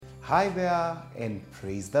Hi there and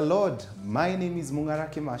praise the Lord. My name is Mungara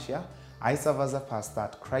Kimashia. I serve as a pastor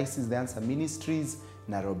at Christ is the Answer Ministries,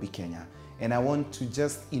 Nairobi, Kenya. And I want to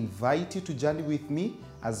just invite you to journey with me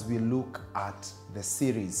as we look at the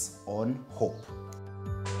series on hope.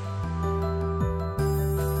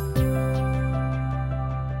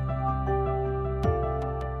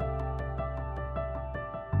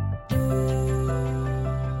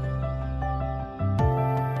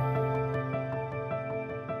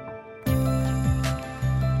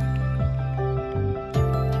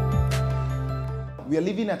 We are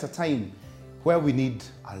living at a time where we need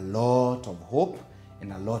a lot of hope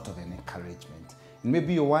and a lot of encouragement. And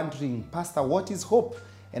maybe you're wondering, Pastor, what is hope?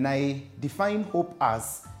 And I define hope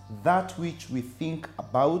as that which we think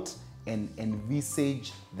about and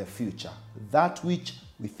envisage the future. That which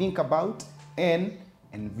we think about and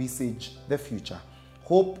envisage the future.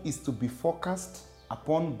 Hope is to be focused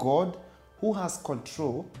upon God, who has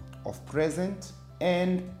control of present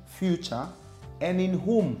and future, and in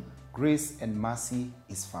whom grace and mercy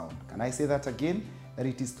is found. Can I say that again? That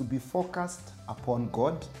it is to be focused upon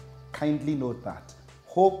God. Kindly note that.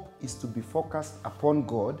 Hope is to be focused upon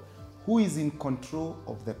God, who is in control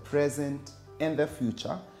of the present and the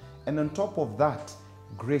future. And on top of that,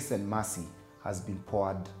 grace and mercy has been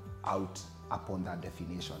poured out upon that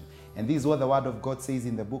definition. And this is what the word of God says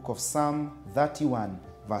in the book of Psalm 31,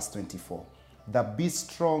 verse 24. That be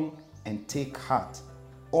strong and take heart,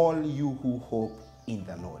 all you who hope in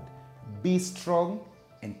the Lord. Be strong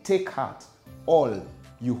and take heart, all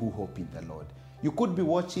you who hope in the Lord. You could be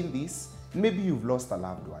watching this, maybe you've lost a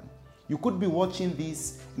loved one. You could be watching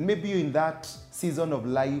this, maybe you're in that season of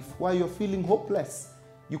life where you're feeling hopeless.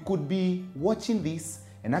 You could be watching this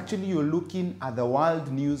and actually you're looking at the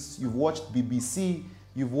world news. You've watched BBC,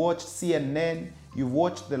 you've watched CNN, you've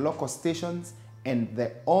watched the local stations, and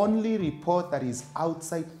the only report that is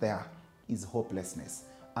outside there is hopelessness.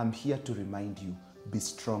 I'm here to remind you, be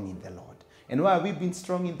strong in the Lord. And why are we being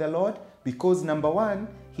strong in the Lord? Because number one,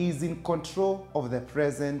 He is in control of the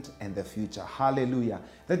present and the future. Hallelujah.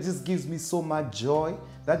 That just gives me so much joy.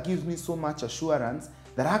 That gives me so much assurance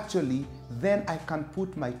that actually then I can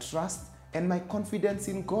put my trust and my confidence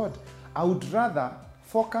in God. I would rather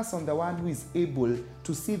focus on the one who is able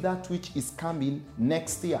to see that which is coming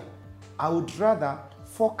next year. I would rather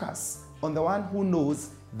focus on the one who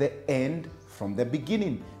knows the end from the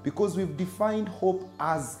beginning, because we've defined hope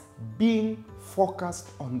as being focused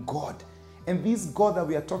on God. And this God that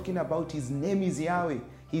we are talking about, His name is Yahweh.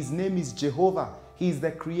 His name is Jehovah. He is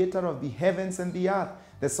the creator of the heavens and the earth.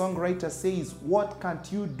 The songwriter says, what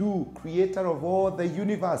can't you do, creator of all the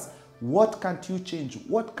universe? What can't you change?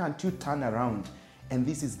 What can't you turn around? And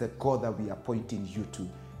this is the God that we are pointing you to.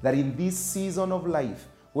 That in this season of life,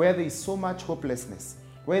 where there is so much hopelessness,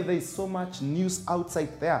 where there is so much news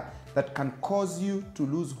outside there that can cause you to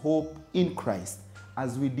lose hope in Christ,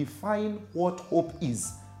 as we define what hope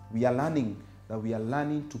is, we are learning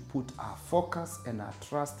to put our focus and our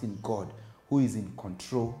trust in God, who is in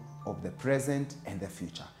control of the present and the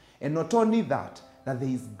future. And not only that, that there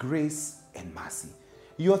is grace and mercy.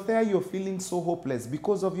 You're there, you're feeling so hopeless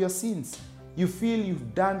because of your sins. You feel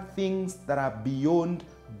you've done things that are beyond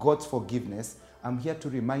God's forgiveness. I'm here to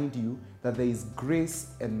remind you that there is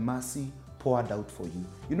grace and mercy poured out for you.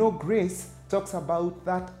 You know, grace talks about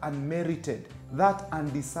that unmerited, that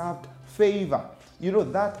undeserved favor, you know,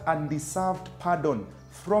 that undeserved pardon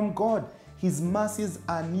from God. His mercies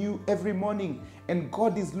are new every morning, and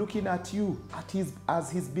God is looking at you as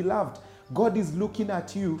His beloved. God is looking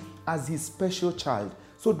at you as His special child.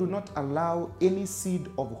 So do not allow any seed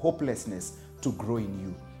of hopelessness to grow in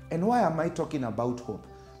you. And why am I talking about hope?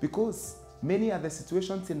 Because many are the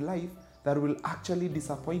situations in life that will actually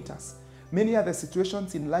disappoint us. Many are the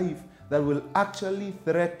situations in life that will actually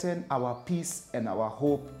threaten our peace and our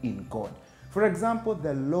hope in God. For example,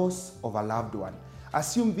 the loss of a loved one.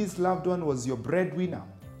 Assume this loved one was your breadwinner.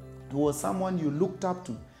 It was someone you looked up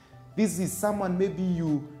to. This is someone maybe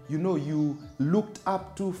you looked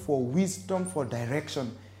up to for wisdom, for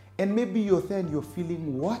direction. And maybe you're there and you're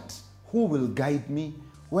feeling, what? Who will guide me?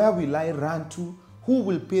 Where will I run to? Who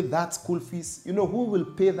will pay that school fees? You know, who will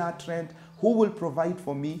pay that rent? Who will provide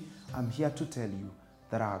for me? I'm here to tell you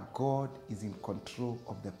that our God is in control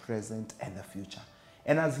of the present and the future.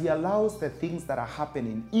 And as He allows the things that are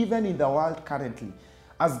happening, even in the world currently,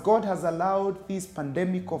 as God has allowed this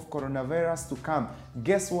pandemic of coronavirus to come,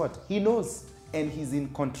 guess what? He knows, and He's in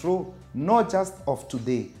control, not just of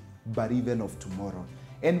today, but even of tomorrow.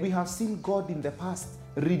 And we have seen God in the past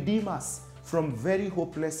redeem us from very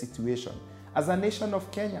hopeless situations. As a nation of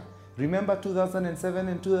Kenya, remember 2007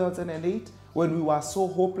 and 2008? When we were so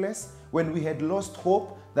hopeless, when we had lost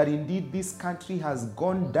hope, that indeed this country has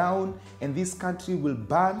gone down and this country will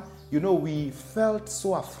burn. We felt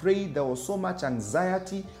so afraid. There was so much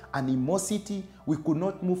anxiety, animosity. We could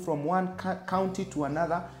not move from one county to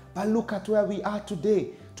another. But look at where we are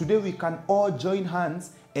today. Today we can all join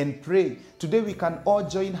hands and pray. Today we can all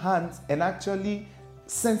join hands and actually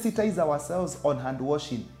sensitize ourselves on hand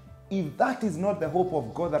washing. If that is not the hope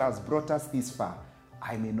of God that has brought us this far,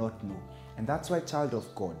 I may not know. And that's why, child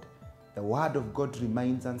of God, the word of God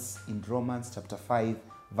reminds us in Romans chapter 5,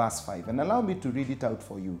 verse 5. And allow me to read it out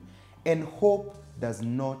for you. And hope does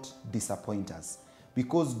not disappoint us,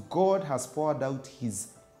 because God has poured out his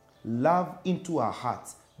love into our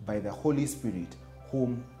hearts by the Holy Spirit,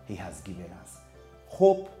 whom he has given us.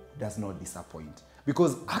 Hope does not disappoint,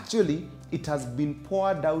 because actually it has been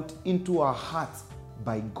poured out into our hearts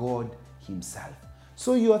by God himself.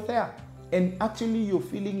 So you're there, and actually you're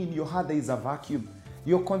feeling in your heart there is a vacuum.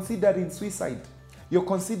 You're considering suicide. You're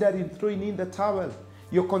considering throwing in the towel.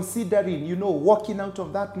 You're considering, walking out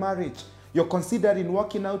of that marriage. You're considering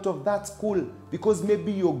walking out of that school because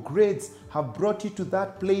maybe your grades have brought you to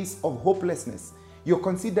that place of hopelessness. You're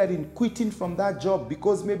considering quitting from that job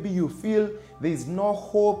because maybe you feel there is no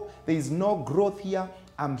hope, there is no growth here.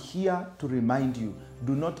 I'm here to remind you,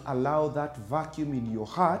 do not allow that vacuum in your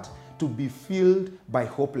heart to be filled by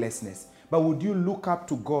hopelessness. But would you look up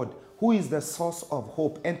to God, who is the source of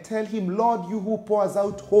hope, and tell him, Lord, you who pours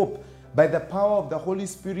out hope by the power of the Holy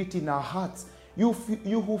Spirit in our hearts, you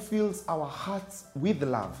who fills our hearts with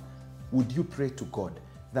love, would you pray to God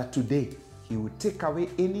that today he would take away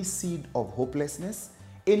any seed of hopelessness,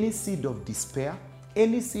 any seed of despair,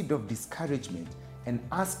 any seed of discouragement, and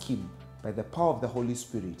ask him by the power of the Holy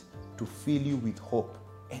Spirit to fill you with hope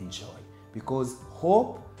and joy, because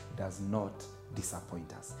hope does not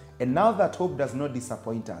disappoint us. And now that hope does not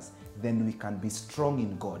disappoint us, then we can be strong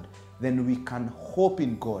in God. Then we can hope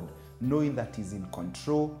in God, knowing that he's in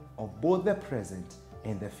control of both the present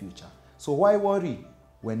and the future. So why worry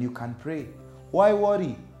when you can pray? Why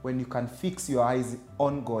worry when you can fix your eyes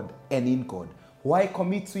on God and in God? Why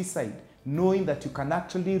commit suicide knowing that you can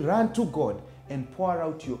actually run to God and pour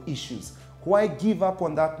out your issues? Why give up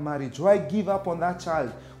on that marriage? Why give up on that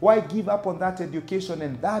child? Why give up on that education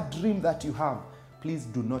and that dream that you have? Please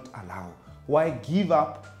do not allow. Why give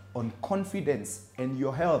up on confidence and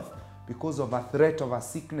your health because of a threat of a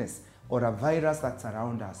sickness or a virus that's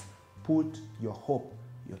around us? Put your hope,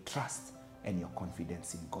 your trust, and your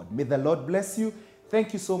confidence in God. May the Lord bless you.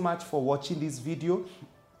 Thank you so much for watching this video.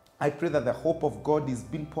 I pray that the hope of God is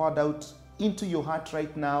being poured out into your heart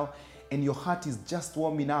right now, and your heart is just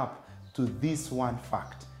warming up to this one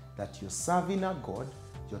fact, that you're serving a God,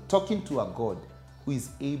 you're talking to a God who is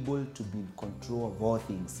able to be in control of all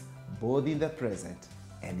things, both in the present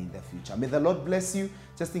and in the future. May the Lord bless you.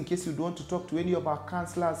 Just in case you don't want to talk to any of our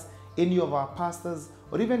counselors, any of our pastors,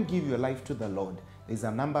 or even give your life to the Lord, there's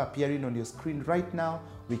a number appearing on your screen right now.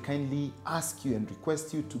 We kindly ask you and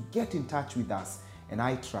request you to get in touch with us, and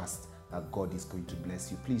I trust that God is going to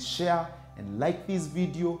bless you. Please share and like this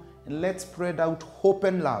video, and let's spread out hope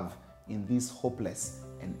and love in this hopeless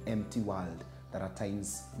and empty world that at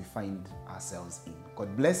times we find ourselves in.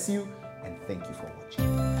 God bless you, and thank you for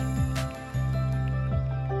watching.